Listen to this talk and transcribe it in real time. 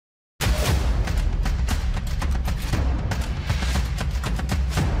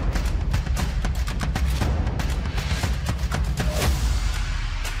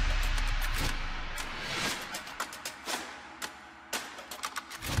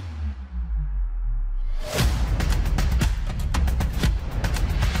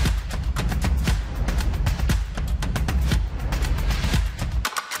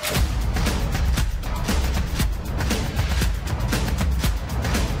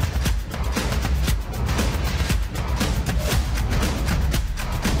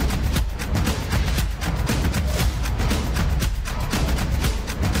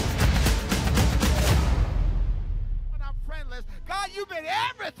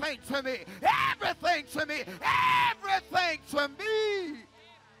everything to me, everything to me, everything to me.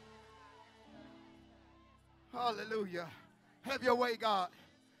 Hallelujah. Have your way, God.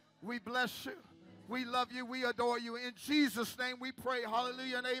 We bless you. We love you. We adore you. In Jesus' name we pray.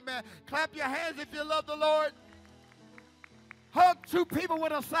 Hallelujah and amen. Clap your hands if you love the Lord. Hug two people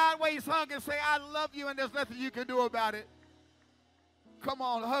with a sideways hug and say, I love you, and there's nothing you can do about it. Come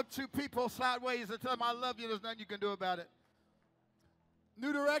on, hug two people sideways and tell them, I love you, there's nothing you can do about it.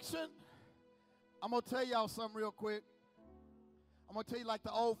 New direction. I'm going to tell y'all something real quick. I'm going to tell you like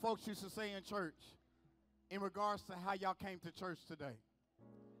the old folks used to say in church in regards to how y'all came to church today.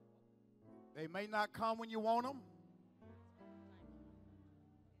 They may not come when you want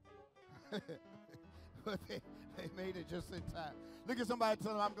them, but they made it just in time. Look at somebody and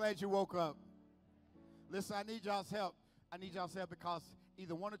tell them, I'm glad you woke up. Listen, I need y'all's help. I need y'all's help because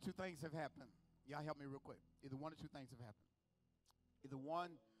either one or two things have happened. Y'all help me real quick. Either one or two things have happened. Either one,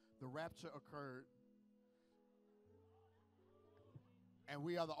 the rapture occurred, and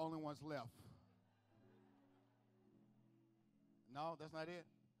we are the only ones left. No, that's not it.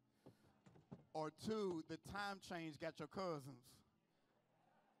 Or two, the time change got your cousins,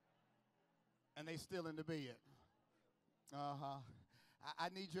 and they still in the bed. I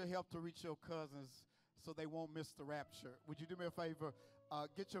need your help to reach your cousins so they won't miss the rapture. Would you do me a favor?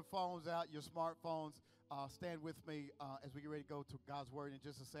 Get your phones out, your smartphones. Stand with me as we get ready to go to God's Word in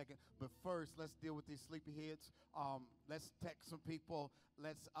just a second. But first, let's deal with these sleepyheads. Let's text some people.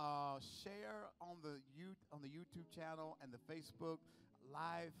 Let's share on the YouTube channel and the Facebook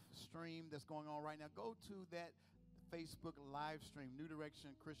live stream that's going on right now. Go to that Facebook live stream, New Direction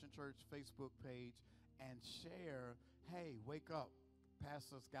Christian Church Facebook page, and share. Hey, wake up.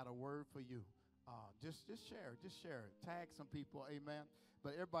 Pastor's got a word for you. Just share it. Tag some people, amen.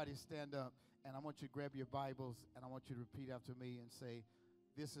 But everybody stand up, and I want you to grab your Bibles, and I want you to repeat after me and say,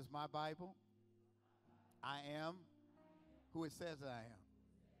 this is my Bible. I am who it says I am.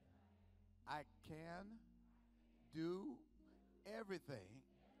 I can do everything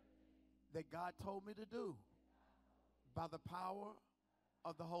that God told me to do by the power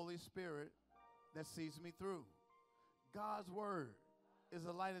of the Holy Spirit that sees me through. God's word is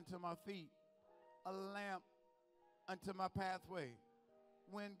a light unto my feet, a lamp unto my pathway.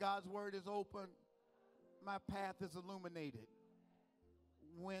 When God's word is open, my path is illuminated.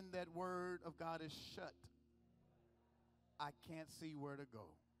 When that word of God is shut, I can't see where to go.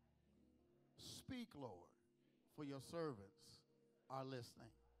 Speak, Lord, for your servants are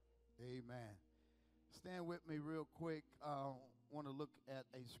listening. Amen. Stand with me real quick. I want to look at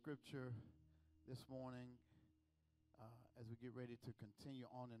a scripture this morning as we get ready to continue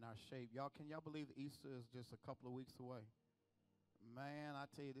on in our shape. Y'all, can y'all believe Easter is just a couple of weeks away? Man, I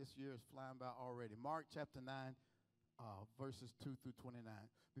tell you, this year is flying by already. Mark chapter 9, verses 2 through 29.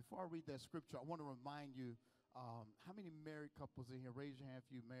 Before I read that scripture, I want to remind you, how many married couples in here? Raise your hand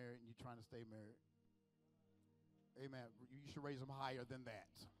if you're married and you're trying to stay married. Amen. You should raise them higher than that.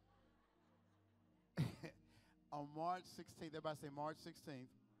 On March 16th, everybody say March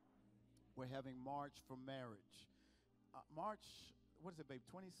 16th, we're having March for Marriage. March, what is it, babe,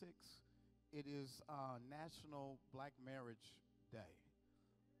 26? It is National Black Marriage Day.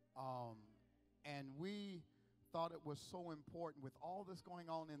 And we thought it was so important with all this going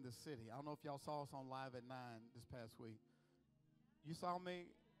on in the city. I don't know if y'all saw us on Live at 9 this past week. You saw me?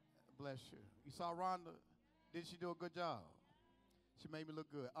 Bless you. You saw Rhonda? Did she do a good job? She made me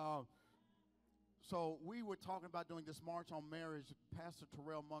look good. So we were talking about doing this March on Marriage. Pastor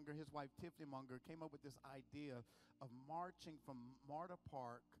Terrell Munger, his wife Tiffany Munger, came up with this idea of marching from Marta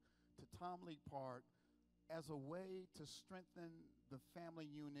Park to Tom Lee Park as a way to strengthen the family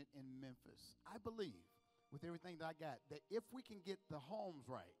unit in Memphis. I believe, with everything that I got, that if we can get the homes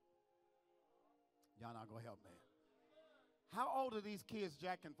right, y'all not going to help me. How old are these kids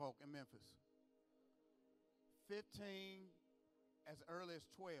jacking folk in Memphis? 15, as early as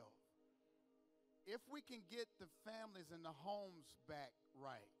 12. If we can get the families and the homes back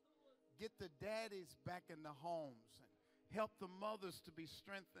right, get the daddies back in the homes, and help the mothers to be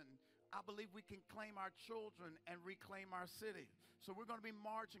strengthened, I believe we can claim our children and reclaim our city. So we're going to be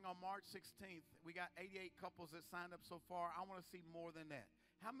marching on March 16th. We got 88 couples that signed up so far. I want to see more than that.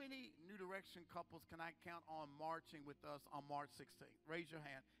 How many New Direction couples can I count on marching with us on March 16th? Raise your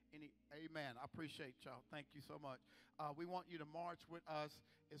hand. Amen. I appreciate y'all. Thank you so much. We want you to march with us.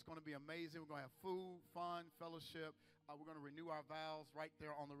 It's going to be amazing. We're going to have food, fun, fellowship. We're going to renew our vows right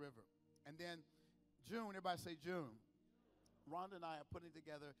there on the river. And then June, everybody say June. Rhonda and I are putting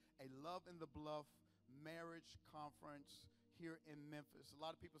together a Love in the Bluff marriage conference here in Memphis. A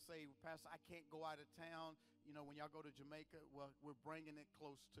lot of people say, Pastor, I can't go out of town. you know, when y'all go to Jamaica, well, we're bringing it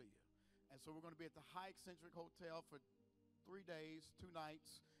close to you. And so we're going to be at the High Eccentric Hotel for 3 days, 2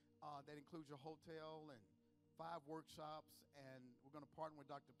 nights. That includes your hotel and 5 workshops. And we're going to partner with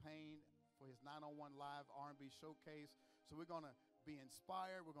Dr. Payne for his 901 Live R&B Showcase. So we're going to be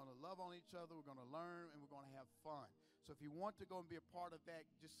inspired. We're going to love on each other. We're going to learn, and we're going to have fun. So if you want to go and be a part of that,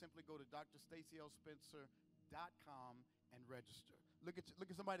 just simply go to drstacylspencer.com and register. Look at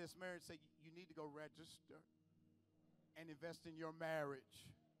somebody that's married and say, you need to go register and invest in your marriage.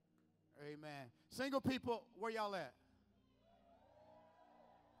 Amen. Single people, where y'all at?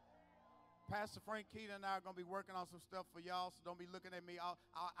 Pastor Frank Keaton and I are going to be working on some stuff for y'all, so don't be looking at me.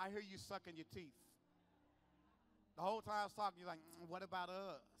 I hear you sucking your teeth. The whole time I was talking, you're like, what about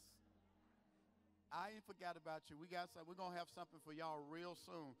us? I ain't forgot about you. We're going to have something for y'all real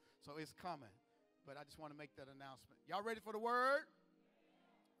soon, so it's coming. But I just want to make that announcement. Y'all ready for the word?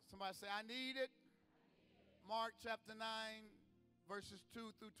 Somebody say, I need it. Mark chapter 9, verses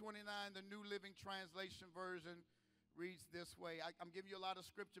 2 through 29, the New Living Translation version reads this way. I'm giving you a lot of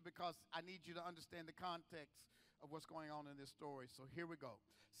scripture because I need you to understand the context of what's going on in this story. So here we go.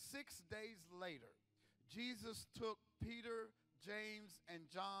 6 days later, Jesus took Peter, James, and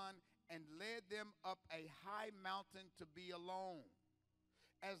John and led them up a high mountain to be alone.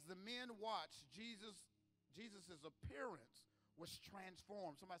 As the men watched, Jesus' appearance was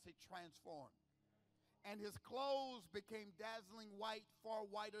transformed. Somebody say transformed. And his clothes became dazzling white, far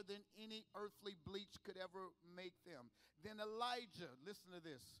whiter than any earthly bleach could ever make them. Then Elijah, listen to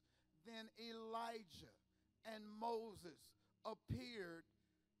this, then Elijah and Moses appeared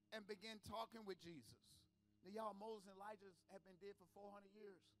and began talking with Jesus. Now, y'all, Moses and Elijah have been dead for 400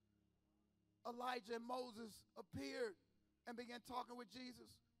 years. Elijah and Moses appeared and began talking with Jesus.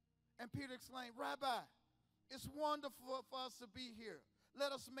 And Peter exclaimed, Rabbi, it's wonderful for us to be here.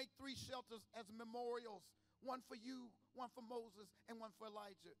 Let us make 3 shelters as memorials, one for you, one for Moses, and one for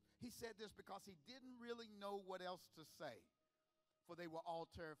Elijah. He said this because he didn't really know what else to say, for they were all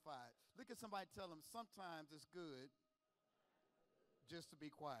terrified. Look at somebody, tell them, sometimes it's good just to be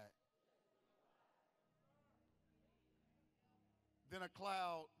quiet. Then a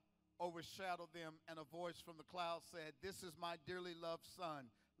cloud overshadowed them, and a voice from the cloud said, this is my dearly loved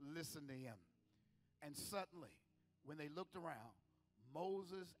son. Listen to him. And suddenly, when they looked around,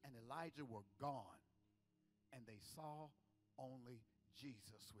 Moses and Elijah were gone, and they saw only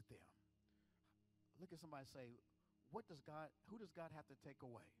Jesus with them. Look at somebody and say, who does God have to take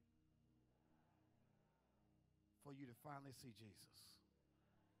away for you to finally see Jesus?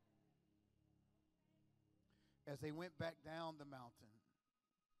 As they went back down the mountain,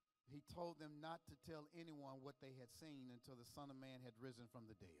 he told them not to tell anyone what they had seen until the Son of Man had risen from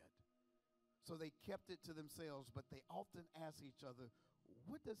the dead. So they kept it to themselves, but they often asked each other,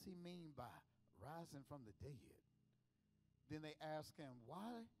 what does he mean by rising from the dead? Then they asked him,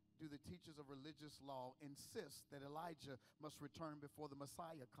 why do the teachers of religious law insist that Elijah must return before the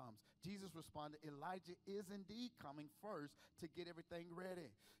Messiah comes? Jesus responded, Elijah is indeed coming first to get everything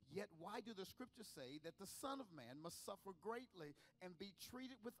ready. Yet why do the scriptures say that the Son of Man must suffer greatly and be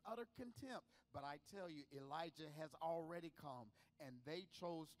treated with utter contempt? But I tell you, Elijah has already come, and they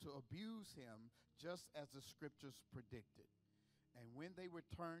chose to abuse him just as the scriptures predicted. And when they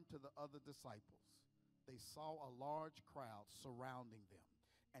returned to the other disciples, they saw a large crowd surrounding them,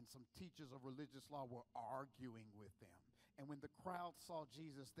 and some teachers of religious law were arguing with them. And when the crowd saw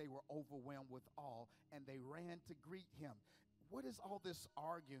Jesus, they were overwhelmed with awe, and they ran to greet him. What is all this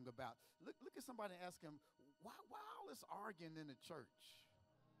arguing about? Look at somebody and ask him, why all this arguing in the church?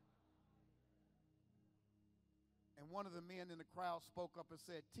 And one of the men in the crowd spoke up and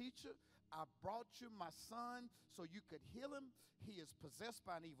said, Teacher, I brought you my son so you could heal him. He is possessed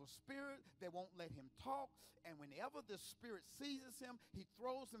by an evil spirit that won't let him talk. And whenever this spirit seizes him, he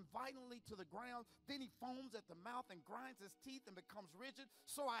throws him violently to the ground. Then he foams at the mouth and grinds his teeth and becomes rigid.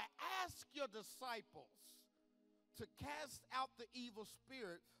 So I ask your disciples to cast out the evil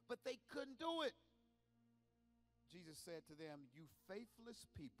spirit, but they couldn't do it. Jesus said to them, you faithless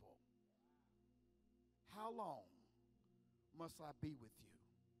people, how long must I be with you?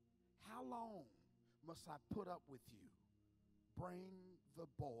 How long must I put up with you? Bring the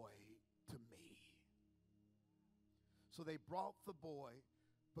boy to me. So they brought the boy,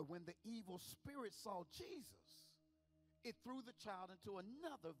 but when the evil spirit saw Jesus, it threw the child into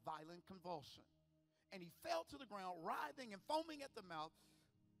another violent convulsion. And he fell to the ground, writhing and foaming at the mouth.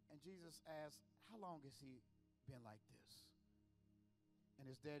 And Jesus asked, how long has he been like this? And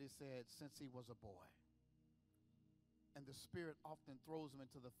his daddy said, since he was a boy. And the spirit often throws him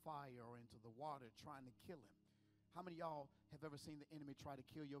into the fire or into the water trying to kill him. How many of y'all have ever seen the enemy try to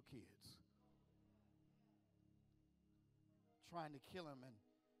kill your kids? trying to kill him.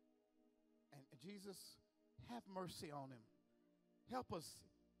 And Jesus, have mercy on him. Help us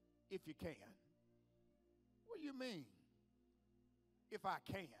if you can. What do you mean? If I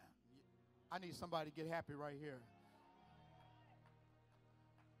can. I need somebody to get happy right here.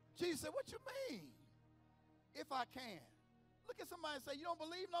 Jesus said, what you mean? If I can. Look at somebody and say, you don't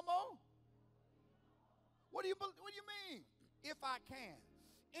believe no more? What do you mean? If I can.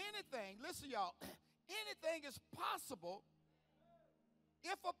 Anything, listen y'all, anything is possible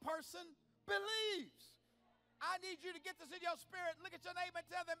if a person believes. I need you to get this in your spirit. Look at your neighbor and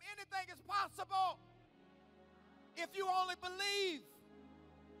tell them anything is possible if you only believe.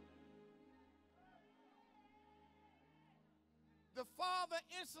 The father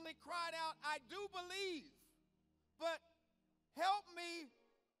instantly cried out, I do believe, but help me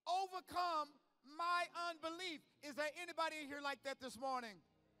overcome my unbelief. Is there anybody in here like that this morning?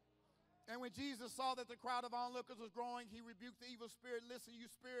 And when Jesus saw that the crowd of onlookers was growing, he rebuked the evil spirit. Listen, you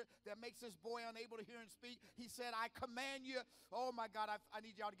spirit that makes this boy unable to hear and speak. He said, I command you. Oh, my God, I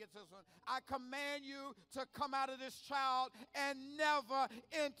need y'all to get to this one. I command you to come out of this child and never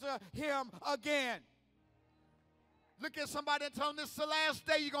enter him again. Look at somebody and tell them this is the last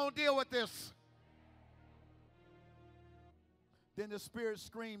day you're going to deal with this. Then the spirit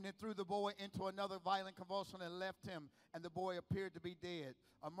screamed and threw the boy into another violent convulsion and left him, and the boy appeared to be dead.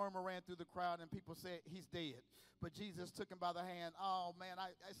 A murmur ran through the crowd, and people said, he's dead. But Jesus took him by the hand. Oh, man, I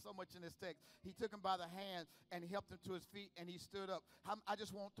so much in this text. He took him by the hand and helped him to his feet, and he stood up. I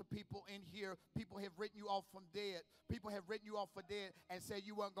just want the people in here, people have written you off from dead. People have written you off for dead and said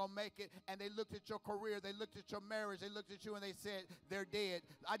you weren't going to make it, and they looked at your career, they looked at your marriage, they looked at you, and they said they're dead.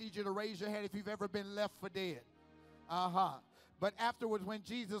 I need you to raise your hand if you've ever been left for dead. But afterwards, when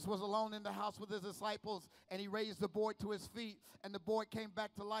Jesus was alone in the house with his disciples, and he raised the boy to his feet, and the boy came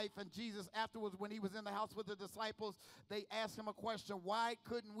back to life, and Jesus afterwards, when he was in the house with the disciples, they asked him a question, why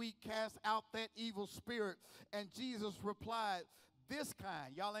couldn't we cast out that evil spirit? And Jesus replied, this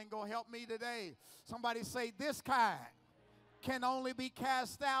kind, y'all ain't gonna help me today. Somebody say, this kind can only be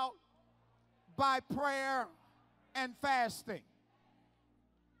cast out by prayer and fasting.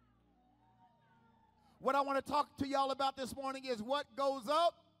 What I want to talk to y'all about this morning is what goes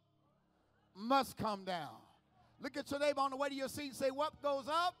up must come down. Look at your neighbor on the way to your seat and say, what goes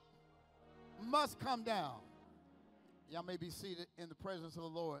up must come down. Y'all may be seated in the presence of the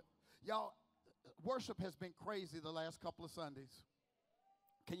Lord. Y'all, worship has been crazy the last couple of Sundays.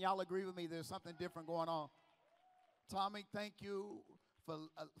 Can y'all agree with me? There's something different going on. Tommy, thank you for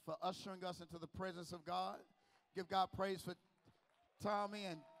ushering us into the presence of God. Give God praise for Tommy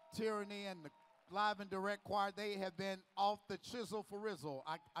and Tyranny and the Live and Direct Choir. They have been off the chisel for Rizzle.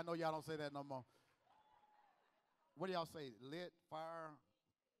 I know y'all don't say that no more. What do y'all say? Lit, fire,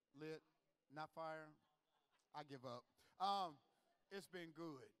 lit, not fire? I give up. It's been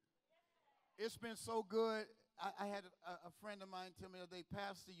good. It's been so good. I had a friend of mine tell me the other day,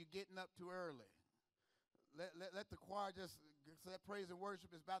 Pastor, you're getting up too early. Let the choir just say praise and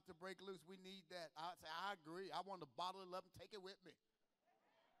worship is about to break loose. We need that. I say, I agree. I want to bottle it up and take it with me.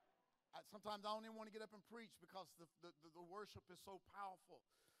 Sometimes I don't even want to get up and preach because the worship is so powerful.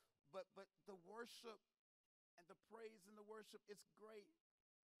 But the worship and the praise and the worship, it's great.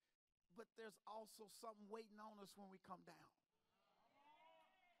 But there's also something waiting on us when we come down.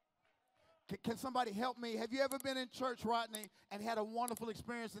 Can somebody help me? Have you ever been in church, Rodney, and had a wonderful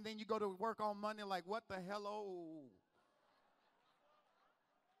experience, and then you go to work on Monday like, what the hello?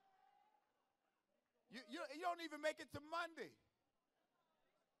 You don't even make it to Monday.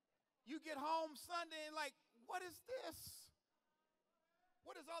 You get home Sunday and like, what is this?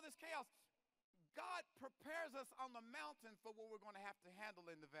 What is all this chaos? God prepares us on the mountain for what we're going to have to handle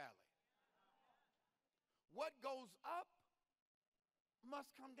in the valley. What goes up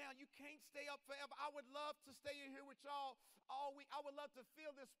must come down. You can't stay up forever. I would love to stay in here with y'all all week. I would love to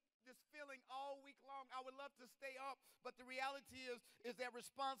feel this feeling all week long. I would love to stay up, but the reality is that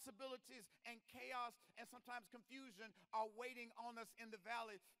responsibilities and chaos and sometimes confusion are waiting on us in the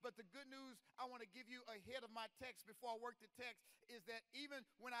valley. But the good news I want to give you ahead of my text before I work the text is that even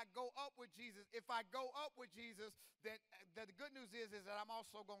when I go up with Jesus, if I go up with Jesus, that the good news is that I'm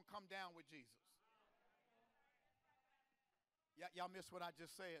also going to come down with Jesus. Y'all missed what I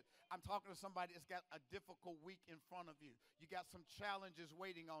just said. I'm talking to somebody that's got a difficult week in front of you. You got some challenges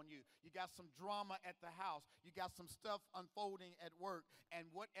waiting on you. You got some drama at the house. You got some stuff unfolding at work. And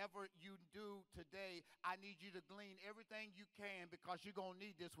whatever you do today, I need you to glean everything you can because you're going to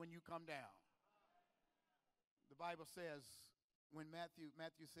need this when you come down. The Bible says, when Matthew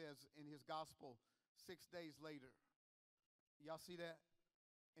says in his gospel, 6 days later, y'all see that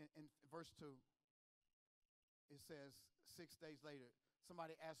in verse 2? it says 6 days later.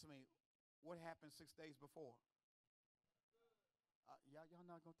 Somebody asked me, what happened 6 days before? Y'all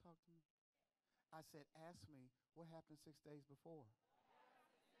not going to talk to me? I said, ask me what happened 6 days before.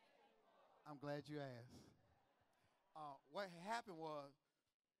 I'm glad you asked. What happened was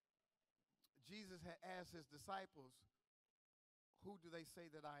Jesus had asked his disciples, who do they say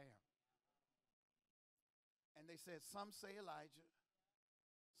that I am? And they said, some say Elijah,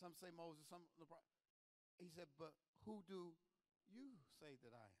 some say Moses, some the prophet. He said, but who do you say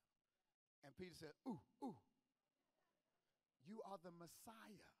that I am? And Peter said, ooh, you are the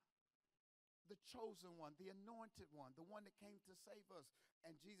Messiah, the chosen one, the anointed one, the one that came to save us.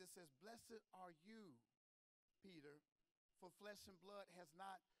 And Jesus says, blessed are you, Peter, for flesh and blood has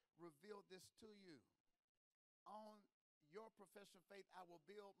not revealed this to you. On your profession of faith, I will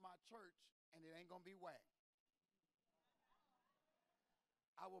build my church, and it ain't going to be whack.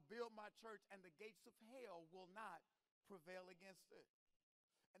 I will build my church, and the gates of hell will not prevail against it.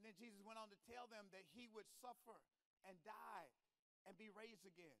 And then Jesus went on to tell them that he would suffer and die and be raised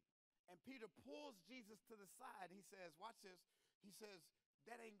again. And Peter pulls Jesus to the side. He says, watch this. He says,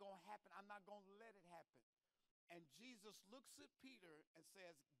 that ain't going to happen. I'm not going to let it happen. And Jesus looks at Peter and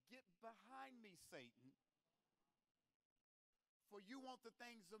says, get behind me, Satan. For you want the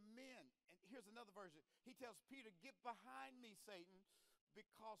things of men. And here's another version. He tells Peter, get behind me, Satan,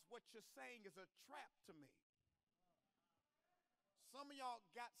 because what you're saying is a trap to me. Some of y'all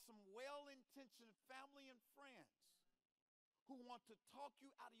got some well-intentioned family and friends who want to talk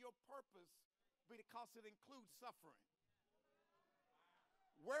you out of your purpose because it includes suffering.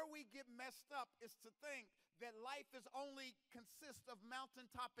 Where we get messed up is to think that life is only consists of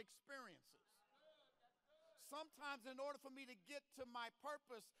mountaintop experiences. Sometimes in order for me to get to my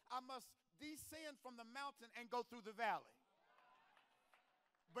purpose, I must descend from the mountain and go through the valley.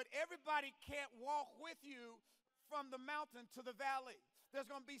 But everybody can't walk with you from the mountain to the valley. There's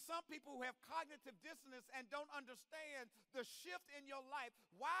going to be some people who have cognitive dissonance and don't understand the shift in your life.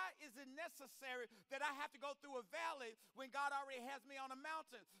 Why is it necessary that I have to go through a valley when God already has me on a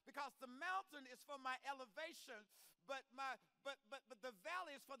mountain? Because the mountain is for my elevation, but the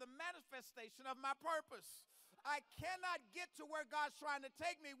valley is for the manifestation of my purpose. I cannot get to where God's trying to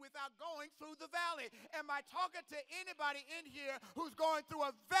take me without going through the valley. Am I talking to anybody in here who's going through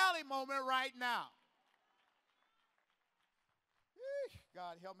a valley moment right now?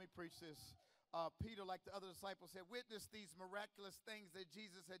 God, help me preach this. Peter, like the other disciples, had witnessed these miraculous things that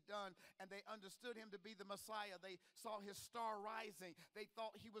Jesus had done, and they understood him to be the Messiah. They saw his star rising. They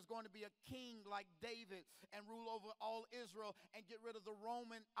thought he was going to be a king like David and rule over all Israel and get rid of the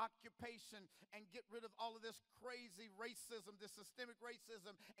Roman occupation and get rid of all of this crazy racism, this systemic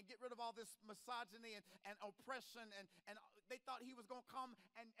racism, and get rid of all this misogyny and oppression. And they thought he was going to come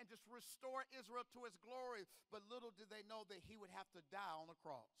and just restore Israel to its glory. But little did they know that he would have to die on the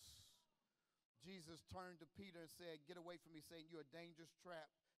cross. Jesus turned to Peter and said, get away from me, Satan. You're a dangerous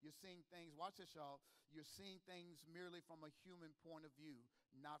trap. You're seeing things, watch this, y'all. You're seeing things merely from a human point of view,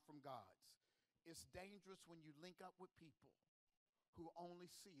 not from God's. It's dangerous when you link up with people who only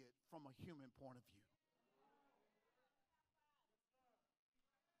see it from a human point of view.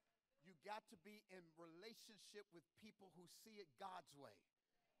 You got to be in relationship with people who see it God's way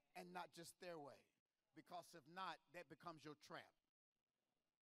and not just their way. Because if not, that becomes your trap.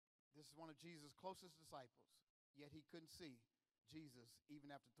 This is one of Jesus' closest disciples, yet he couldn't see Jesus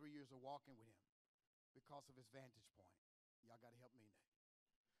even after 3 years of walking with him because of his vantage point. Y'all got to help me now.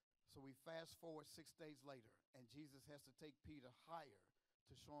 So we fast forward 6 days later, and Jesus has to take Peter higher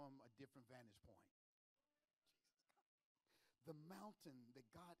to show him a different vantage point. The mountain that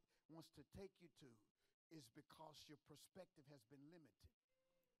God wants to take you to is because your perspective has been limited.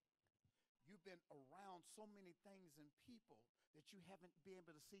 You've been around so many things and people that you haven't been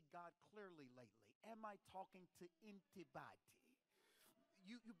able to see God clearly lately. Am I talking to anybody?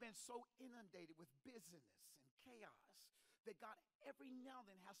 You've been so inundated with busyness and chaos that God every now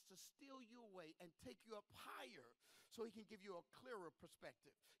and then has to steal you away and take you up higher so he can give you a clearer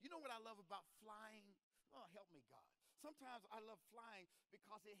perspective. You know what I love about flying? Oh, help me, God. Sometimes I love flying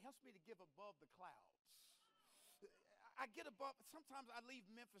because it helps me to get above the clouds. I get above, sometimes I leave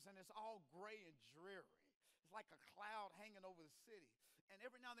Memphis and it's all gray and dreary. It's like a cloud hanging over the city. And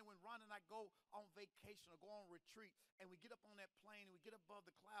every now and then when Ron and I go on vacation or go on retreat and we get up on that plane and we get above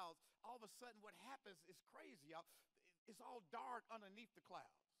the clouds, all of a sudden what happens is crazy, y'all. It's all dark underneath the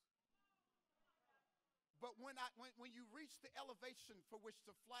clouds. But when you reach the elevation for which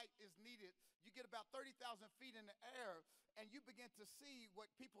the flight is needed, you get about 30,000 feet in the air and you begin to see what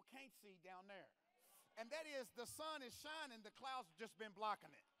people can't see down there. And that is the sun is shining, the clouds have just been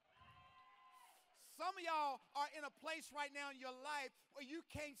blocking it. Some of y'all are in a place right now in your life where you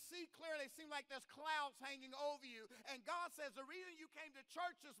can't see clearly. It seems like there's clouds hanging over you. And God says the reason you came to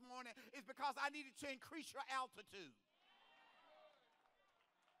church this morning is because I needed to increase your altitude.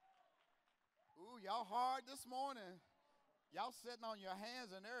 Ooh, y'all hard this morning. Y'all sitting on your hands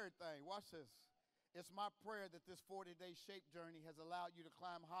and everything. Watch this. It's my prayer that this 40-day shape journey has allowed you to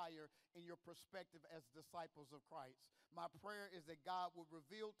climb higher in your perspective as disciples of Christ. My prayer is that God will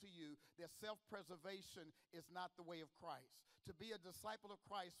reveal to you that self-preservation is not the way of Christ. To be a disciple of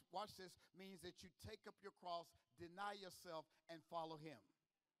Christ, watch this, means that you take up your cross, deny yourself, and follow him.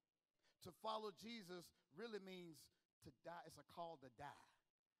 To follow Jesus really means to die. It's a call to die.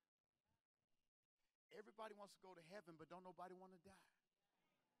 Everybody wants to go to heaven, but don't nobody want to die.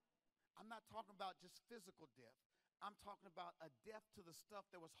 I'm not talking about just physical death. I'm talking about a death to the stuff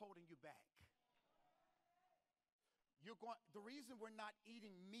that was holding you back. The reason we're not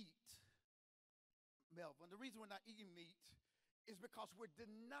eating meat, Melvin, the reason we're not eating meat is because we're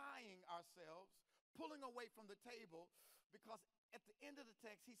denying ourselves, pulling away from the table, because at the end of the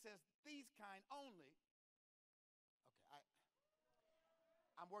text, he says, these kind only. Okay,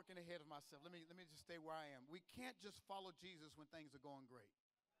 I'm working ahead of myself. Let me just stay where I am. We can't just follow Jesus when things are going great.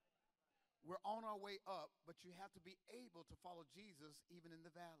 We're on our way up, but you have to be able to follow Jesus even in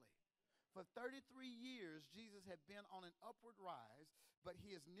the valley. For 33 years, Jesus had been on an upward rise, but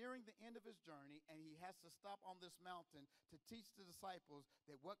he is nearing the end of his journey, and he has to stop on this mountain to teach the disciples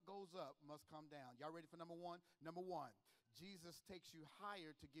that what goes up must come down. Y'all ready for number one? Number one, Jesus takes you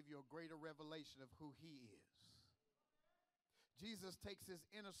higher to give you a greater revelation of who he is. Jesus takes his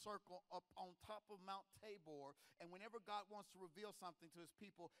inner circle up on top of Mount Tabor, and whenever God wants to reveal something to his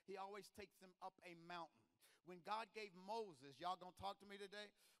people, he always takes them up a mountain. When God gave Moses, y'all gonna talk to me today?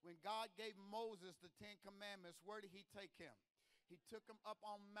 When God gave Moses the 10 Commandments, where did he take him? He took him up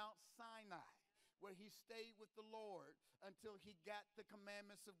on Mount Sinai, where he stayed with the Lord until he got the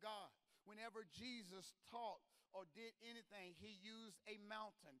commandments of God. Whenever Jesus taught or did anything, he used a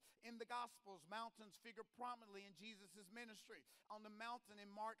mountain. In the Gospels, mountains figure prominently in Jesus' ministry. On the mountain in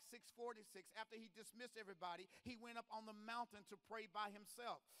Mark 6:46, after he dismissed everybody, he went up on the mountain to pray by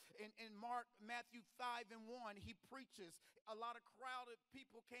himself. In Matthew 5:1, he preaches. A lot of crowded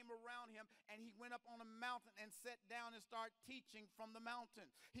people came around him, and he went up on a mountain and sat down and started teaching from the mountain.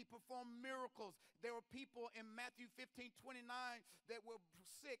 He performed miracles. There were people in Matthew 15:29 that were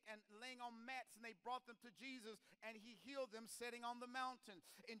sick and laying on mats, and they brought them to Jesus, and he healed them sitting on the mountain.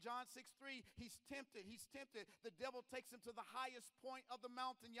 In John 6:3, he's tempted. The devil takes him to the highest point of the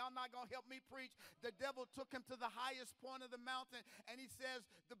mountain. Y'all not going to help me preach. The devil took him to the highest point of the mountain, and he says,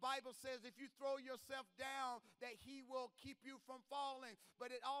 the Bible says, if you throw yourself down, that he will keep you from falling.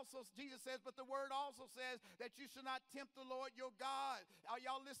 But it also, Jesus says, but the word also says that you should not tempt the Lord your God. Are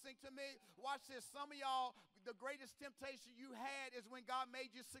y'all listening to me? Watch this. Some of y'all, the greatest temptation you had is when God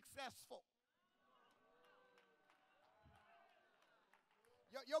made you successful.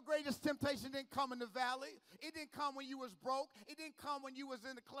 Your greatest temptation didn't come in the valley. It didn't come when you was broke. It didn't come when you was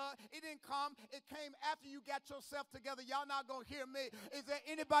in the club. It didn't come. It came after you got yourself together. Y'all not going to hear me. Is there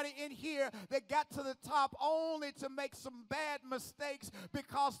anybody in here that got to the top only to make some bad mistakes?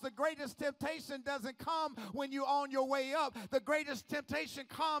 Because the greatest temptation doesn't come when you're on your way up. The greatest temptation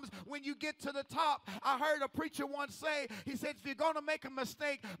comes when you get to the top. I heard a preacher once say, he said, if you're going to make a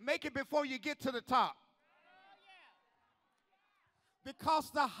mistake, make it before you get to the top. Because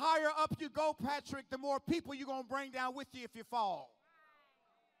the higher up you go, Patrick, the more people you're going to bring down with you if you fall.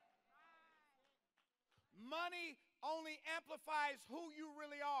 Money only amplifies who you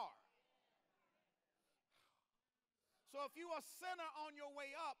really are. So if you're a sinner on your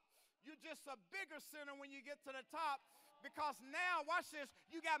way up, you're just a bigger sinner when you get to the top, because now, watch this,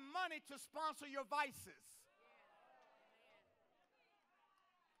 you got money to sponsor your vices.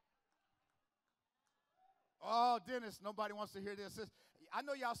 Oh, Dennis, nobody wants to hear this. I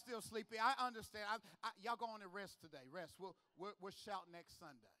know y'all still sleepy. I understand. Y'all go on and rest today. Rest. We'll shout next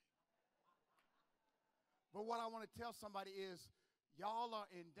Sunday. But what I want to tell somebody is, y'all are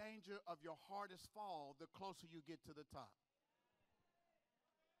in danger of your hardest fall the closer you get to the top.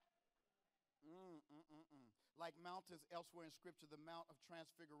 Like mountains elsewhere in Scripture, the Mount of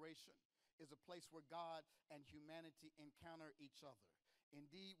Transfiguration is a place where God and humanity encounter each other.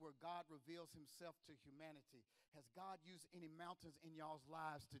 Indeed, where God reveals himself to humanity. Has God used any mountains in y'all's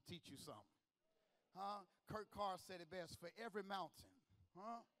lives to teach you something? Kurt Carr said it best. For every mountain,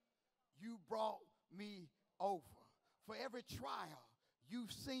 you brought me over. For every trial,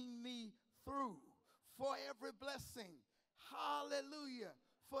 you've seen me through. For every blessing, hallelujah.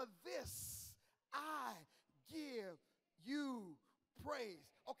 For this, I give you praise.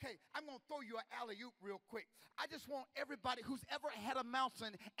 Okay, I'm going to throw you an alley-oop real quick. I just want everybody who's ever had a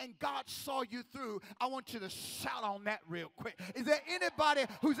mountain and God saw you through, I want you to shout on that real quick. Is there anybody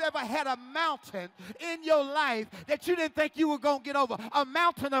who's ever had a mountain in your life that you didn't think you were going to get over? A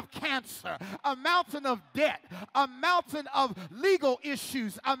mountain of cancer, a mountain of debt, a mountain of legal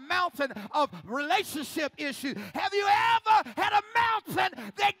issues, a mountain of relationship issues. Have you ever had a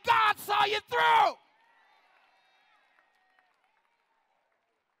mountain that God saw you through?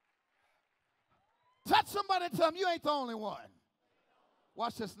 Touch somebody and tell them you ain't the only one.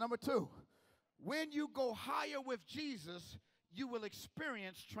 Watch this. Number 2. When you go higher with Jesus, you will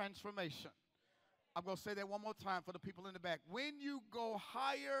experience transformation. I'm going to say that one more time for the people in the back. When you go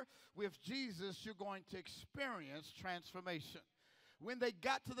higher with Jesus, you're going to experience transformation. When they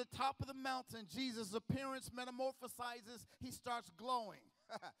got to the top of the mountain, Jesus' appearance metamorphosizes. He starts glowing.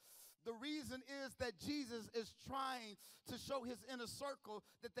 The reason is that Jesus is trying to show his inner circle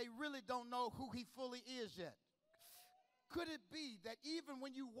that they really don't know who he fully is yet. Could it be that even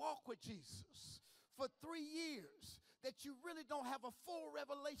when you walk with Jesus for 3 years, that you really don't have a full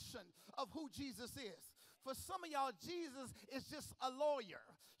revelation of who Jesus is? For some of y'all, Jesus is just a lawyer.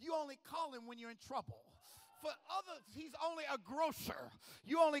 You only call him when you're in trouble. For others, he's only a grocer.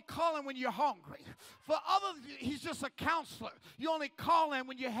 You only call him when you're hungry. For others, he's just a counselor. You only call him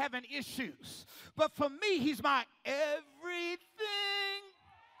when you're having issues. But for me, he's my everything.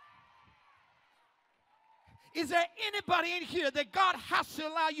 Is there anybody in here that God has to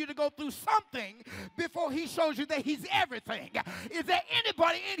allow you to go through something before he shows you that he's everything? Is there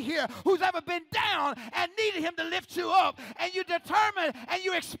anybody in here who's ever been down and needed him to lift you up, and you determine and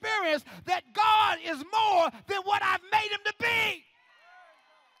you experience that God is more than what I've made him to be?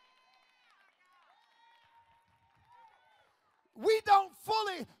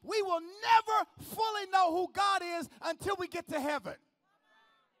 We will never fully know who God is until we get to heaven.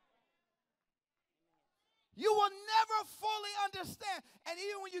 You will never fully understand. And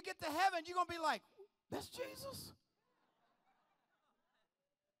even when you get to heaven, you're going to be like, that's Jesus?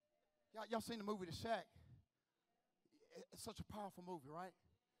 Y'all seen the movie The Shack? It's such a powerful movie, right?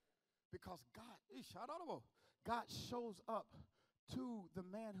 Because God shows up to the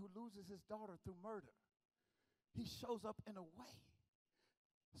man who loses his daughter through murder. He shows up in a way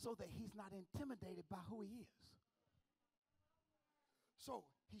so that he's not intimidated by who he is. So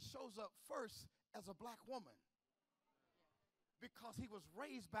he shows up first as a black woman because he was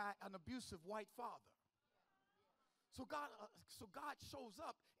raised by an abusive white father. So God shows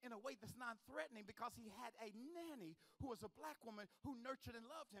up in a way that's non-threatening because he had a nanny who was a black woman who nurtured and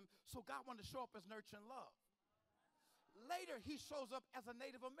loved him. So God wanted to show up as nurture and love. Later, he shows up as a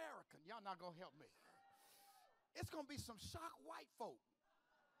Native American. Y'all not going to help me. It's going to be some shocked white folk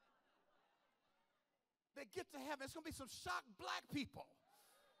that get to heaven. It's going to be some shocked black people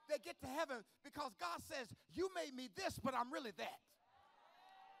that get to heaven because God says, you made me this, but I'm really that.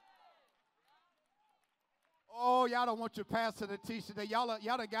 Oh, y'all don't want your pastor to teach today. Y'all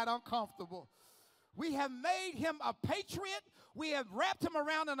done got uncomfortable. We have made him a patriot. We have wrapped him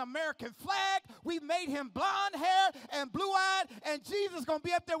around an American flag. We've made him blonde hair and blue-eyed. And Jesus is going to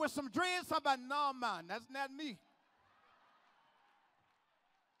be up there with some dreads. Somebody, no, man, that's not me.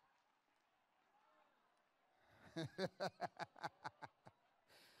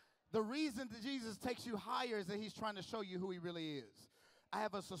 The reason that Jesus takes you higher is that he's trying to show you who he really is. I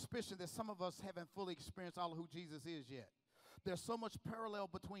have a suspicion that some of us haven't fully experienced all of who Jesus is yet. There's so much parallel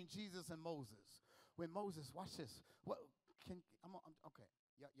between Jesus and Moses. When Moses, watch this. Okay,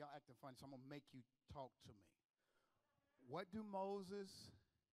 y'all acting funny, so I'm going to make you talk to me. What do Moses,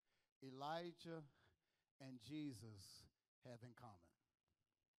 Elijah, and Jesus have in common?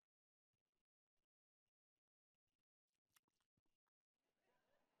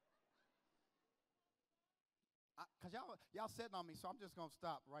 Because y'all sitting on me, so I'm just going to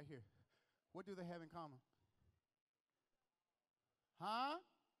stop right here. What do they have in common? Huh?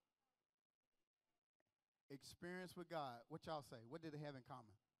 Experience with God. What y'all say? What did they have in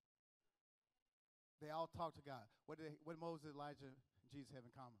common? They all talk to God. What did Moses, Elijah, and Jesus have in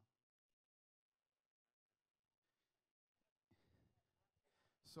common?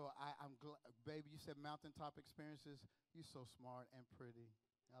 So I'm glad, baby, you said mountaintop experiences. You're so smart and pretty.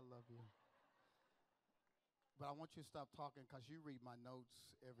 I love you. But I want you to stop talking because you read my notes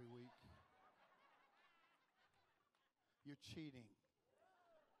every week. You're cheating.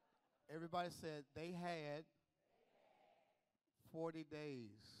 Everybody said they had 40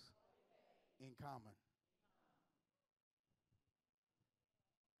 days in common.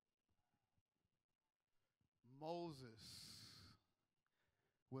 Moses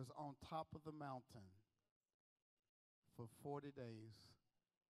was on top of the mountain for 40 days,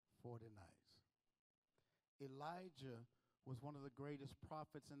 40 nights. Elijah was one of the greatest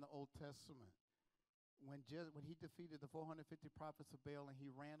prophets in the Old Testament. When he defeated the 450 prophets of Baal and he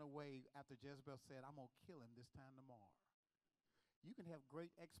ran away after Jezebel said, I'm going to kill him this time tomorrow. You can have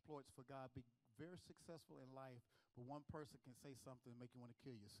great exploits for God, be very successful in life, but one person can say something and make you want to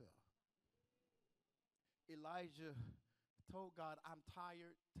kill yourself. Elijah told God, I'm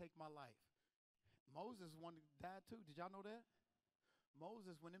tired, take my life. Moses wanted to die too. Did y'all know that?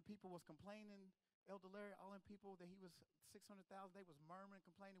 Moses, when them people was complaining, Elder Larry, all them people that he was 600,000, they was murmuring,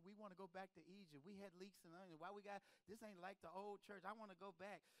 complaining, we want to go back to Egypt. We had leeks and onions. Why we got, this ain't like the old church. I want to go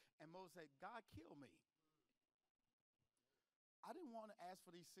back. And Moses said, God, kill me. I didn't want to ask for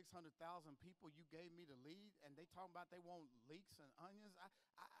these 600,000 people you gave me to lead, and they talking about they want leeks and onions. I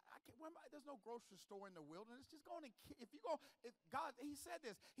can't, there's no grocery store in the wilderness. Just go and, if God, he said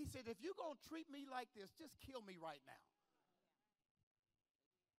this. He said, if you're going to treat me like this, just kill me right now.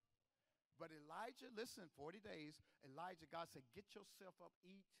 But Elijah, listen, 40 days, Elijah, God said, get yourself up,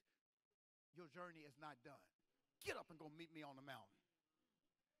 eat. Your journey is not done. Get up and go meet me on the mountain.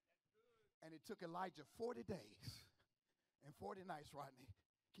 And it took Elijah 40 days and 40 nights, Rodney.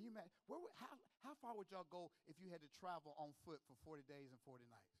 Can you imagine? How far would y'all go if you had to travel on foot for 40 days and 40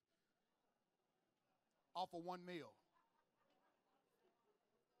 nights? Off of one meal.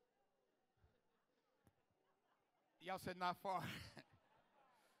 Y'all said not far.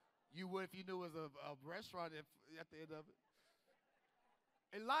 You would if you knew it was a restaurant at the end of it.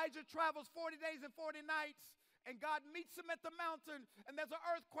 Elijah travels 40 days and 40 nights, and God meets him at the mountain, and there's an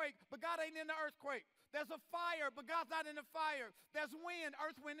earthquake, but God ain't in the earthquake. There's a fire, but God's not in the fire. There's wind,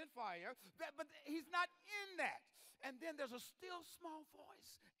 earth, wind, and fire, but he's not in that. And then there's a still small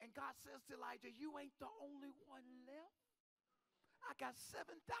voice, and God says to Elijah, you ain't the only one left. I got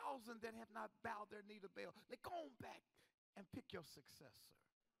 7,000 that have not bowed their knee to Baal. They go on back and pick your successor.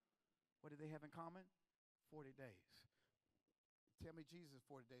 What do they have in common? 40 days. Tell me Jesus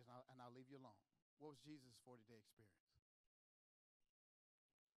 40 days, and I'll leave you alone. What was Jesus' 40-day experience?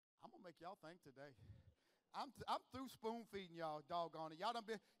 I'm going to make y'all think today. I'm through spoon feeding y'all, doggone it.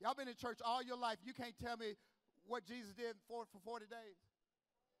 Y'all been in church all your life. You can't tell me what Jesus did for 40 days.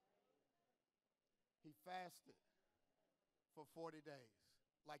 He fasted for 40 days,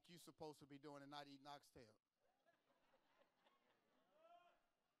 like you're supposed to be doing and not eating oxtail.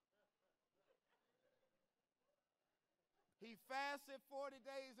 He fasted 40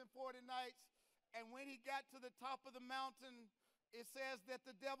 days and 40 nights, and when he got to the top of the mountain, it says that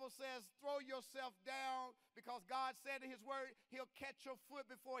the devil says, throw yourself down, because God said in his word, he'll catch your foot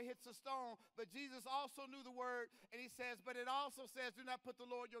before he hits a stone. But Jesus also knew the word, and he says, but it also says, do not put the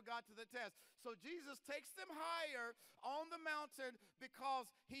Lord your God to the test. So Jesus takes them higher on the mountain, because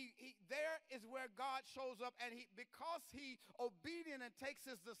there is where God shows up, and because he obedient and takes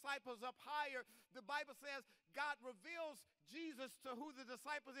his disciples up higher, the Bible says God reveals Jesus to who the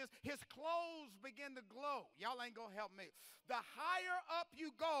disciples is. His clothes begin to glow. Y'all ain't gonna help me. The higher up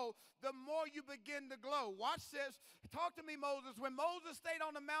you go, the more you begin to glow. Watch this. Talk to me, Moses. When Moses stayed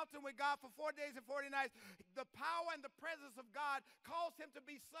on the mountain with God for 40 days and 40 nights, the power and the presence of God caused him to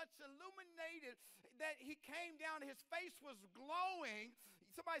be such illuminated that he came down. His face was glowing.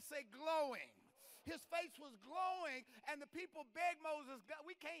 Somebody say glowing. His face was glowing, and the people begged Moses, God,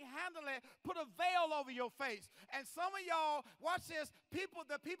 we can't handle it. Put a veil over your face. And some of y'all, watch this,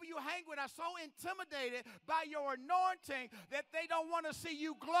 the people you hang with are so intimidated by your anointing that they don't want to see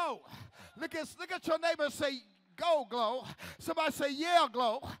you glow. Look at your neighbor and say, go, glow. Somebody say, yeah,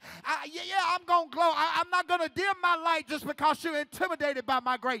 glow. I'm going to glow. I'm not going to dim my light just because you're intimidated by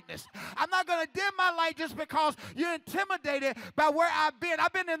my greatness. I'm not going to dim my light just because you're intimidated by where I've been.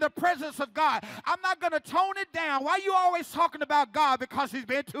 I've been in the presence of God. I'm not going to tone it down. Why are you always talking about God? Because he's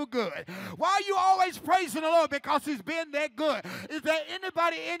been too good. Why are you always praising the Lord? Because he's been that good. Is there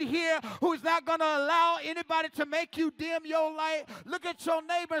anybody in here who is not going to allow anybody to make you dim your light? Look at your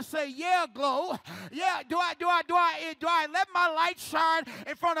neighbor and say, yeah, glow. Yeah, do I let my light shine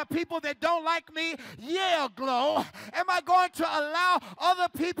in front of people that don't like me? Yeah, glow. Am I going to allow other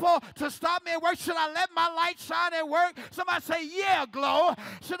people to stop me at work? Should I let my light shine at work? Somebody say, yeah, glow.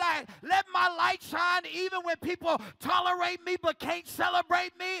 Should I let my light shine even when people tolerate me but can't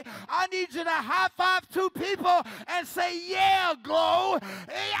celebrate me? I need you to high five two people and say, yeah, glow.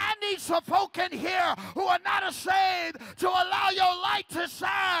 Hey, I need some folk in here who are not ashamed to allow your light to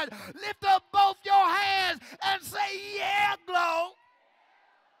shine. Lift up both your hands and say, yeah, glow.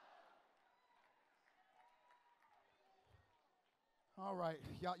 All right,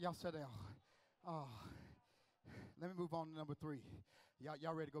 y'all sit down. Let me move on to number 3.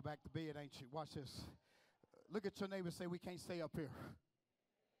 Y'all ready to go back to bed, ain't you? Watch this. Look at your neighbor and say, we can't stay up here.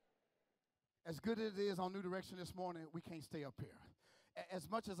 As good as it is on New Direction this morning, we can't stay up here. As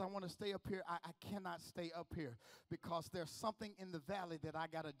much as I want to stay up here, I cannot stay up here because there's something in the valley that I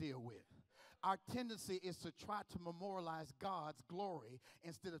got to deal with. Our tendency is to try to memorialize God's glory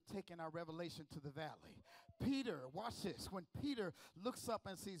instead of taking our revelation to the valley. Peter, watch this. When Peter looks up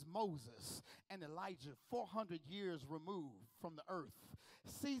and sees Moses and Elijah 400 years removed from the earth,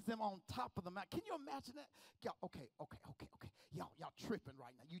 sees them on top of the mountain. Can you imagine that? Y'all, okay. Y'all tripping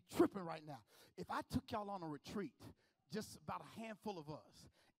right now. You tripping right now. If I took y'all on a retreat, just about a handful of us,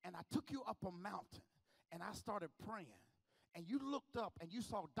 and I took you up a mountain, and I started praying, and you looked up and you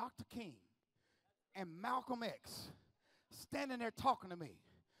saw Dr. King and Malcolm X standing there talking to me,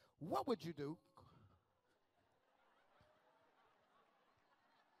 what would you do?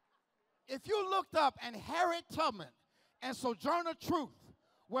 If you looked up and Harriet Tubman and Sojourner Truth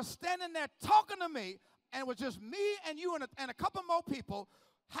was standing there talking to me, and it was just me and you and a couple more people,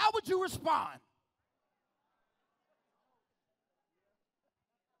 how would you respond?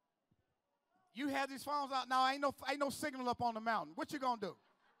 You have these phones out now. Ain't no signal up on the mountain. What you gonna do?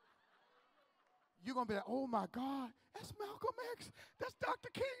 You're gonna be like, oh my God, that's Malcolm X, that's Dr.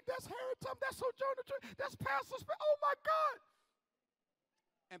 King, that's Harriet Tubman, that's Sojourner Truth, that's Pastor Smith. Oh my God.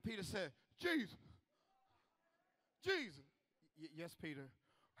 And Peter said, Jesus. Yes, Peter.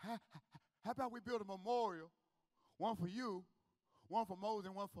 How about we build a memorial, one for you, one for Moses,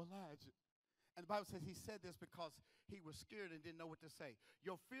 and one for Elijah? And the Bible says he said this because he was scared and didn't know what to say.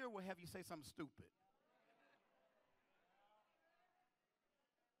 Your fear will have you say something stupid.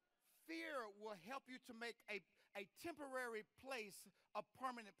 Fear will help you to make a temporary place a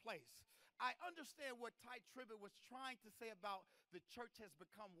permanent place. I understand what Ty Tribbett was trying to say about the church has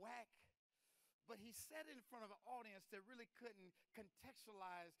become whack, but he said it in front of an audience that really couldn't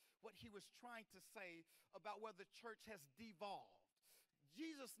contextualize what he was trying to say about where the church has devolved.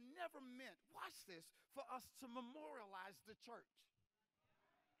 Jesus never meant, watch this, for us to memorialize the church.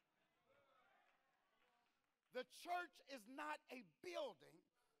 The church is not a building.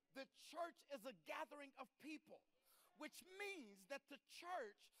 The church is a gathering of people, which means that the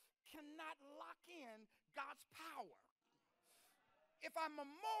church cannot lock in God's power. If I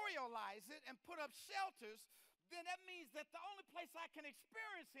memorialize it and put up shelters, then that means that the only place I can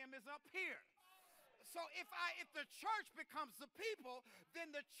experience him is up here. So if the church becomes the people,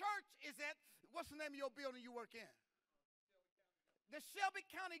 then the church is at, what's the name of your building you work in? The Shelby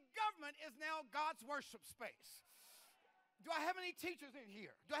County government is now God's worship space. Do I have any teachers in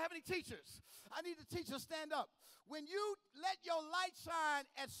here? Do I have any teachers? I need the teachers stand up. When you let your light shine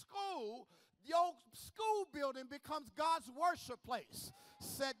at school, your school building becomes God's worship place.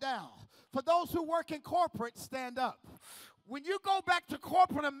 Sit down. For those who work in corporate, stand up. When you go back to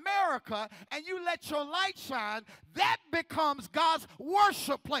corporate America and you let your light shine, that becomes God's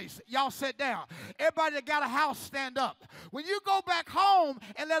worship place. Y'all sit down. Everybody that got a house, stand up. When you go back home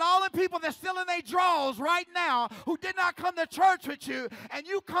and let all the people that's still in their drawers right now who did not come to church with you, and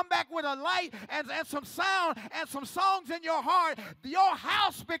you come back with a light and some sound and some songs in your heart, your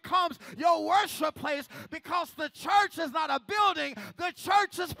house becomes your worship place because the church is not a building. The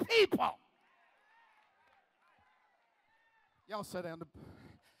church is people. Y'all sit down.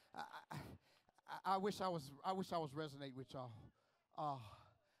 I wish I was resonating with y'all.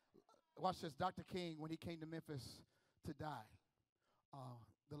 Watch this. Dr. King, when he came to Memphis to die,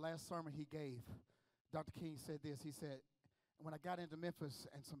 the last sermon he gave, Dr. King said this. He said, when I got into Memphis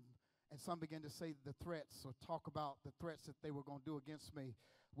and some began to say the threats or talk about the threats that they were going to do against me,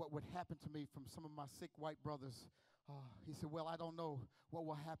 what would happen to me from some of my sick white brothers, he said, well, I don't know what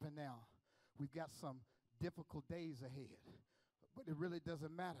will happen now. We've got some difficult days ahead. But it really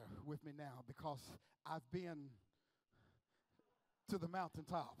doesn't matter with me now because I've been to the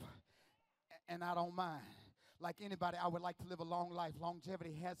mountaintop and I don't mind. Like anybody, I would like to live a long life.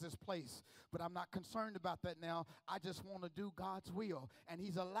 Longevity has its place, but I'm not concerned about that now. I just want to do God's will, and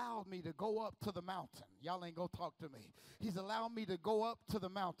he's allowed me to go up to the mountain. Y'all ain't gonna talk to me. He's allowed me to go up to the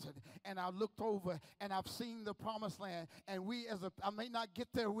mountain, and I looked over, and I've seen the promised land, and I may not get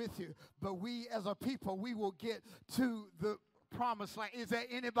there with you, but we as a people, we will get to the promised land. Is there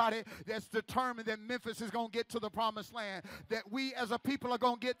anybody that's determined that Memphis is going to get to the promised land, that we as a people are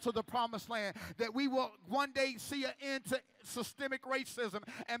going to get to the promised land, that we will one day see an end to systemic racism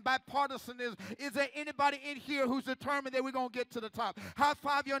and bipartisanism. Is there anybody in here who's determined that we're going to get to the top? High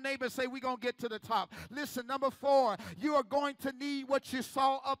five your neighbor and say, we're going to get to the top. Listen, number 4, you are going to need what you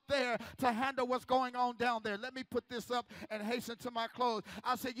saw up there to handle what's going on down there. Let me put this up and hasten to my close.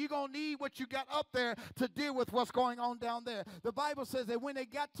 I said, you're going to need what you got up there to deal with what's going on down there. The Bible says that when they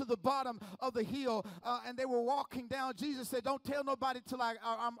got to the bottom of the hill and they were walking down, Jesus said, don't tell nobody till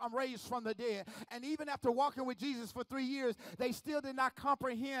I'm raised from the dead. And even after walking with Jesus for 3 years, they still did not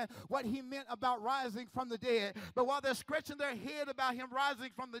comprehend what he meant about rising from the dead. But while they're scratching their head about him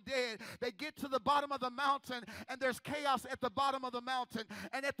rising from the dead, they get to the bottom of the mountain, and there's chaos at the bottom of the mountain.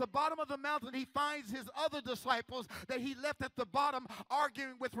 And at the bottom of the mountain, he finds his other disciples that he left at the bottom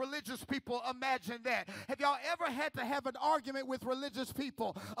arguing with religious people. Imagine that. Have y'all ever had to have an argument with religious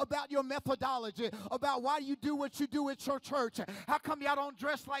people about your methodology, about why you do what you do at your church? How come y'all don't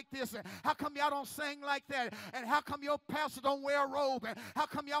dress like this? And how come y'all don't sing like that? And how come your pastor don't wear a robe? And how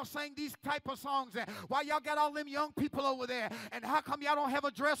come y'all sing these type of songs? And why y'all got all them young people over there? And how come y'all don't have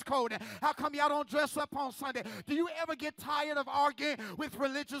a dress code? And how come y'all don't dress up on Sunday? Do you ever get tired of arguing with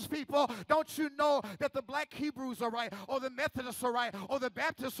religious people? Don't you know that the black Hebrews are right, or the Methodists are right, or the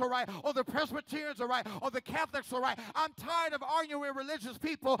Baptists are right, or the Presbyterians are right, or the Catholics are right? I'm tired of arguing with religious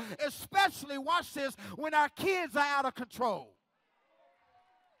people, especially, watch this, when our kids are out of control.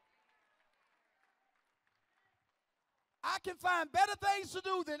 I can find better things to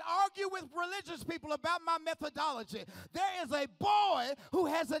do than argue with religious people about my methodology. There is a boy who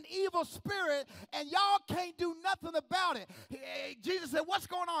has an evil spirit, and y'all can't do nothing about it. Jesus said, what's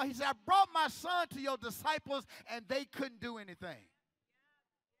going on? He said, I brought my son to your disciples, and they couldn't do anything.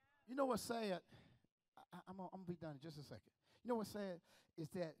 You know what's sad? I'm going to be done in just a second. You know what's sad is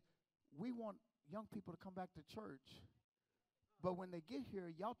that we want young people to come back to church, but when they get here,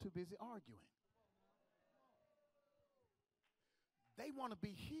 y'all too busy arguing. They want to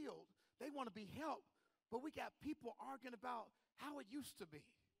be healed. They want to be helped. But we got people arguing about how it used to be.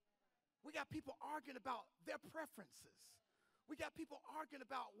 We got people arguing about their preferences. We got people arguing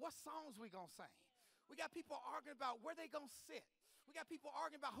about what songs we going to sing. We got people arguing about where they going to sit. We got people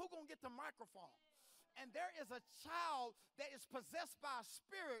arguing about who going to get the microphone. And there is a child that is possessed by a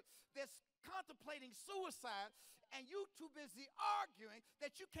spirit that's contemplating suicide, and you too busy arguing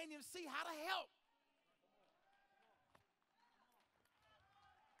that you can't even see how to help.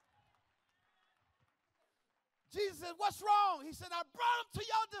 Jesus said, what's wrong? He said, I brought them to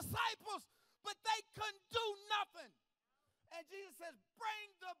your disciples, but they couldn't do nothing. And Jesus says,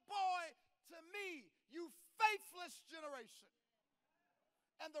 bring the boy to me, you faithless generation.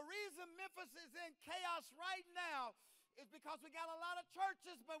 And the reason Memphis is in chaos right now is because we got a lot of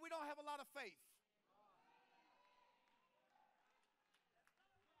churches, but we don't have a lot of faith.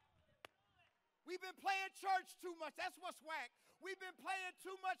 We've been playing church too much. That's what's whack. We've been playing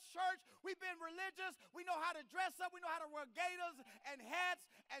too much church. We've been religious. We know how to dress up. We know how to wear gaiters and hats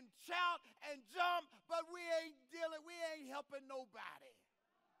and shout and jump, but we ain't helping nobody.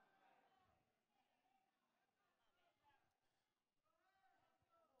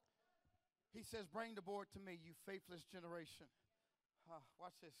 He says, bring the boy to me, you faithless generation.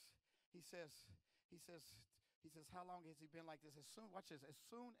 Watch this. He says, how long has he been like this? Watch this. As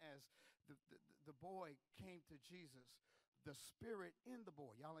soon as the boy came to Jesus, the spirit in the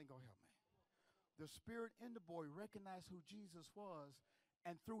boy, y'all ain't gonna help me. The spirit in the boy recognized who Jesus was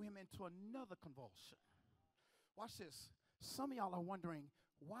and threw him into another convulsion. Watch this. Some of y'all are wondering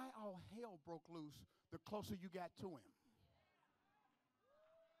why all hell broke loose the closer you got to him.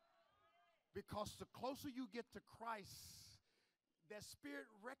 Because the closer you get to Christ, that spirit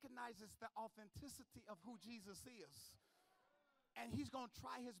recognizes the authenticity of who Jesus is. And he's going to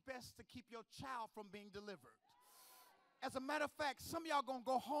try his best to keep your child from being delivered. As a matter of fact, some of y'all going to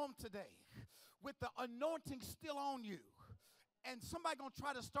go home today with the anointing still on you. And somebody going to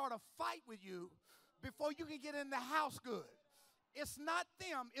try to start a fight with you before you can get in the house good. It's not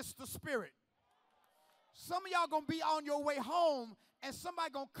them, it's the spirit. Some of y'all going to be on your way home and somebody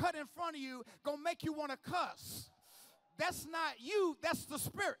going to cut in front of you, going to make you want to cuss. That's not you, that's the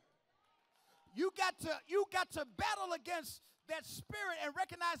spirit. You got to battle against that spirit and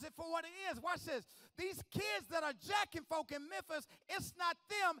recognize it for what it is. Watch this. These kids that are jacking folk in Memphis, it's not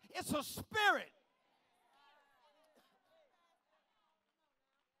them, it's a spirit.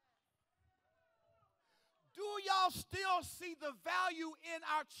 Do y'all still see the value in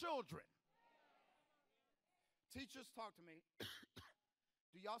our children? Teachers, talk to me.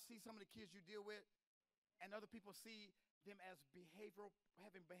 Do y'all see some of the kids you deal with and other people see them as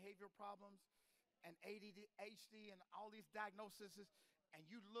having behavioral problems and ADHD and all these diagnoses, and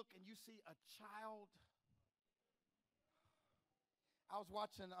you look and you see a child I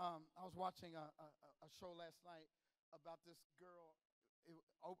was watching a show last night about this girl.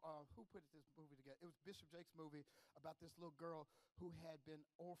 Who put this movie together? It was Bishop Jake's movie about this little girl who had been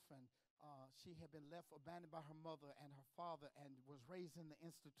orphaned. She had been left abandoned by her mother and her father and was raised in the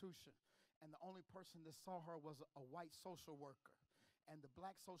institution. And the only person that saw her was a white social worker. And the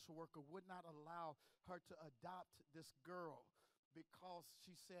black social worker would not allow her to adopt this girl because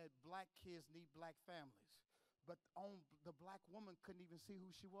she said black kids need black families. But the black woman couldn't even see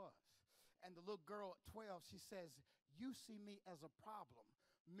who she was. And the little girl at 12, she says, "You see me as a problem.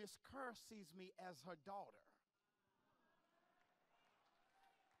 Miss Kerr sees me as her daughter."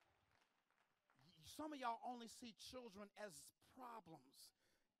 Some of y'all only see children as problems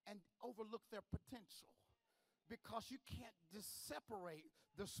and overlook their potential because you can't separate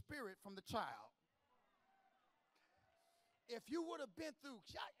the spirit from the child. If you would have been through,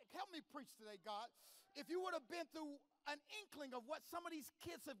 help me preach today, God. If you would have been through an inkling of what some of these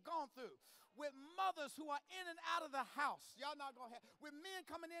kids have gone through, with mothers who are in and out of the house, y'all not gonna have, with men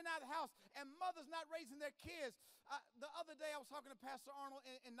coming in and out of the house, and mothers not raising their kids. The other day I was talking to Pastor Arnold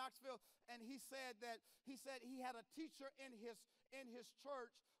in Knoxville, and he said he had a teacher in his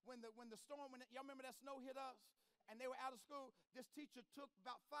church when the storm, y'all remember that snow hit us, and they were out of school. This teacher took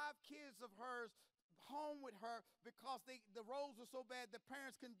about 5 kids of hers home with her because the roads were so bad the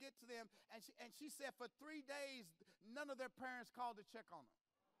parents couldn't get to them, and she said for 3 days none of their parents called to check on them.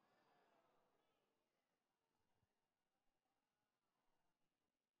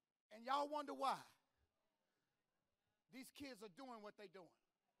 And y'all wonder why these kids are doing what they're doing,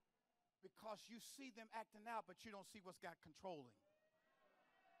 because you see them acting out but you don't see what's got controlling.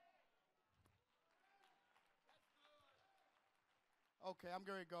 Okay, I'm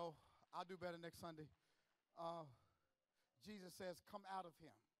going to go. I'll do better next Sunday. Jesus says, "Come out of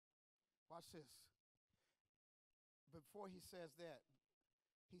him." Watch this. Before he says that,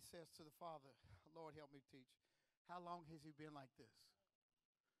 he says to the Father, "Lord, help me teach. How long has he been like this?"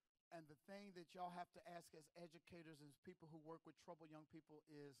 And the thing that y'all have to ask as educators and as people who work with troubled young people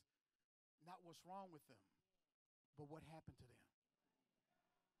is not what's wrong with them, but what happened to them.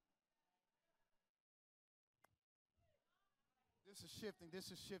 This is shifting.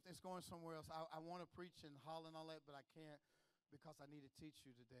 It's going somewhere else. I want to preach and holler and all that, but I can't because I need to teach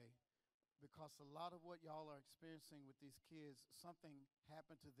you today. Because a lot of what y'all are experiencing with these kids, something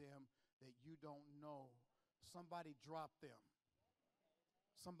happened to them that you don't know. Somebody dropped them.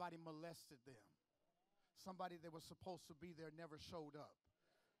 Somebody molested them. Somebody that was supposed to be there never showed up.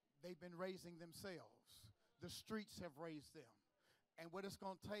 They've been raising themselves. The streets have raised them. And what it's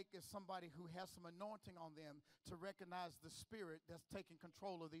going to take is somebody who has some anointing on them to recognize the spirit that's taking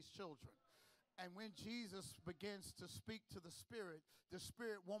control of these children. And when Jesus begins to speak to the spirit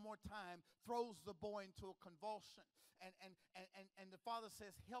one more time throws the boy into a convulsion. And the father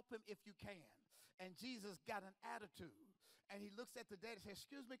says, "Help him if you can." And Jesus got an attitude. And he looks at the dad and says,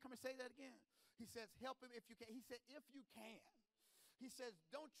 "Excuse me, come and say that again." He says, "Help him if you can." He said, "If you can." He says,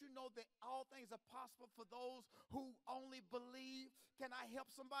 "Don't you know that all things are possible for those who only believe?" Can I help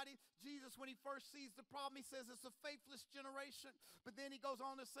somebody? Jesus, when he first sees the problem, he says it's a faithless generation. But then he goes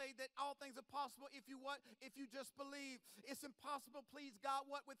on to say that all things are possible if you what? If you just believe. It's impossible, please God,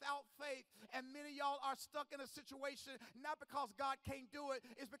 what? Without faith. And many of y'all are stuck in a situation, not because God can't do it,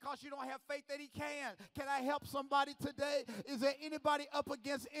 it's because you don't have faith that he can. Can I help somebody today? Is there anybody up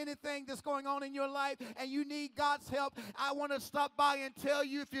against anything that's going on in your life and you need God's help? I want to stop by and tell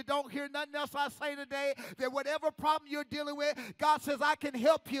you, if you don't hear nothing else I say today, that whatever problem you're dealing with, God says, "I can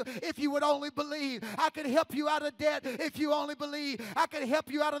help you if you would only believe. I can help you out of debt if you only believe. I can help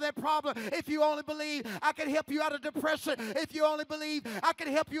you out of that problem if you only believe. I can help you out of depression if you only believe. I can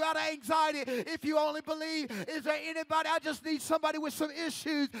help you out of anxiety if you only believe." Is there anybody? I just need somebody with some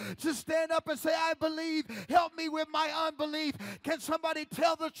issues to stand up and say, "I believe. Help me with my unbelief." Can somebody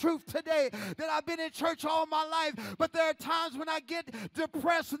tell the truth today that I've been in church all my life, but there are times when I get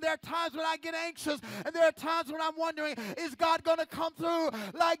depressed, and there are times when I get anxious, and there are times when I'm wondering, is God going to come through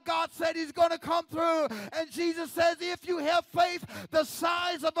like God said he's going to come through? And Jesus says, if you have faith the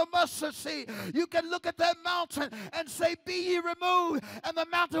size of a mustard seed, you can look at that mountain and say, "Be ye removed," and the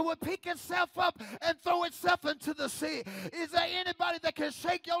mountain will pick itself up and throw itself into the sea. Is there anybody that can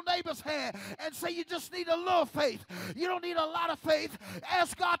shake your neighbor's hand and say, you just need a little faith? You don't need a lot of faith.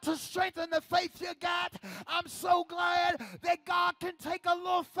 Ask God to strengthen the faith you got. I'm so glad that God can take a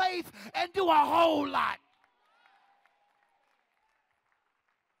little faith and do a whole lot.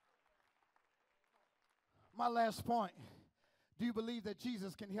 My last point. Do you believe that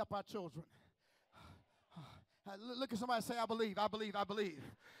Jesus can help our children? Look at somebody and say, "I believe, I believe, I believe."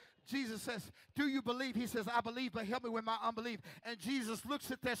 Jesus says, do you believe? He says, I believe, but help me with my unbelief. And Jesus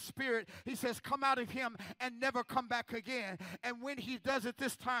looks at that spirit. He says, come out of him and never come back again. And when he does it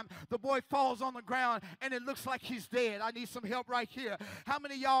this time, the boy falls on the ground and it looks like he's dead. I need some help right here. How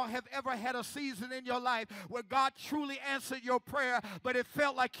many of y'all have ever had a season in your life where God truly answered your prayer, but it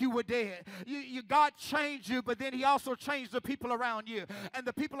felt like you were dead? God changed you, but then he also changed the people around you. And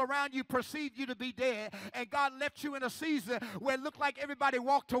the people around you perceived you to be dead. And God left you in a season where it looked like everybody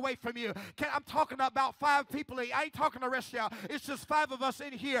walked away from you. I'm talking about 5 people. I ain't talking to the rest of y'all. It's just 5 of us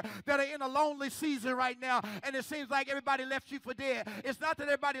in here that are in a lonely season right now. And it seems like everybody left you for dead. It's not that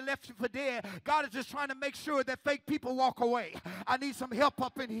everybody left you for dead. God is just trying to make sure that fake people walk away. I need some help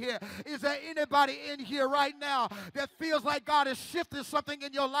up in here. Is there anybody in here right now that feels like God has shifted something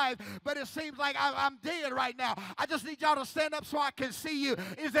in your life, but it seems like I'm dead right now? I just need y'all to stand up so I can see you.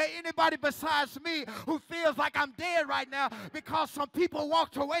 Is there anybody besides me who feels like I'm dead right now because some people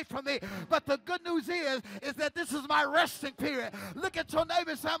walked away from me? But the good news is that this is my resting period. Look at your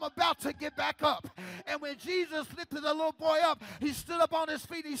neighbor and say, I'm about to get back up. And when Jesus lifted the little boy up, he stood up on his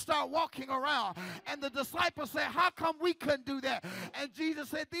feet and he started walking around. And the disciples said, how come we couldn't do that? And Jesus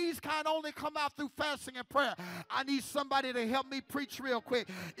said, these kind only come out through fasting and prayer. I need somebody to help me preach real quick.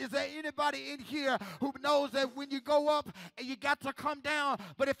 Is there anybody in here who knows that when you go up and you got to come down,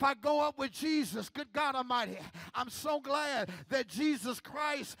 but if I go up with Jesus, good God Almighty, I'm so glad that Jesus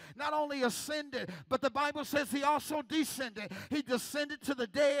Christ not only ascended, but the Bible says he also descended. He descended to the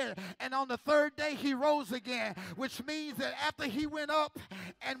dead, and on the 3rd day he rose again, which means that after he went up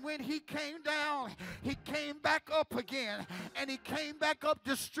and when he came down, he came back up again, and he came back up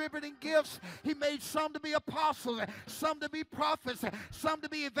distributing gifts. He made some to be apostles, some to be prophets, some to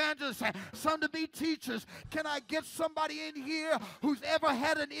be evangelists, some to be teachers. Can I get somebody in here who's ever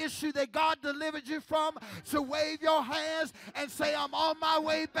had an issue that God delivered you from to wave your hands and say, I'm on my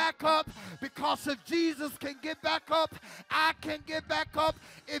way back up? Because if Jesus can get back up, I can get back up.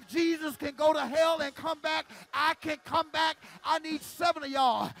 If Jesus can go to hell and come back, I can come back. I need 7 of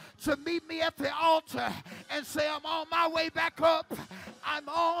y'all to meet me at the altar and say, I'm on my way back up. I'm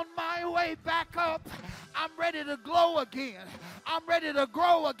on my way back up. I'm ready to glow again. I'm ready to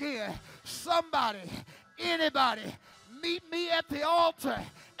grow again. Somebody, anybody, meet me at the altar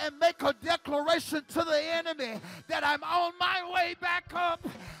and make a declaration to the enemy that I'm on my way back up.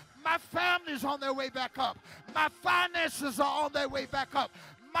 My family's on their way back up. My finances are on their way back up.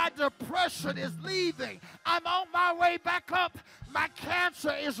 My depression is leaving. I'm on my way back up. My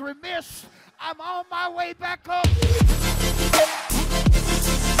cancer is remiss. I'm on my way back up.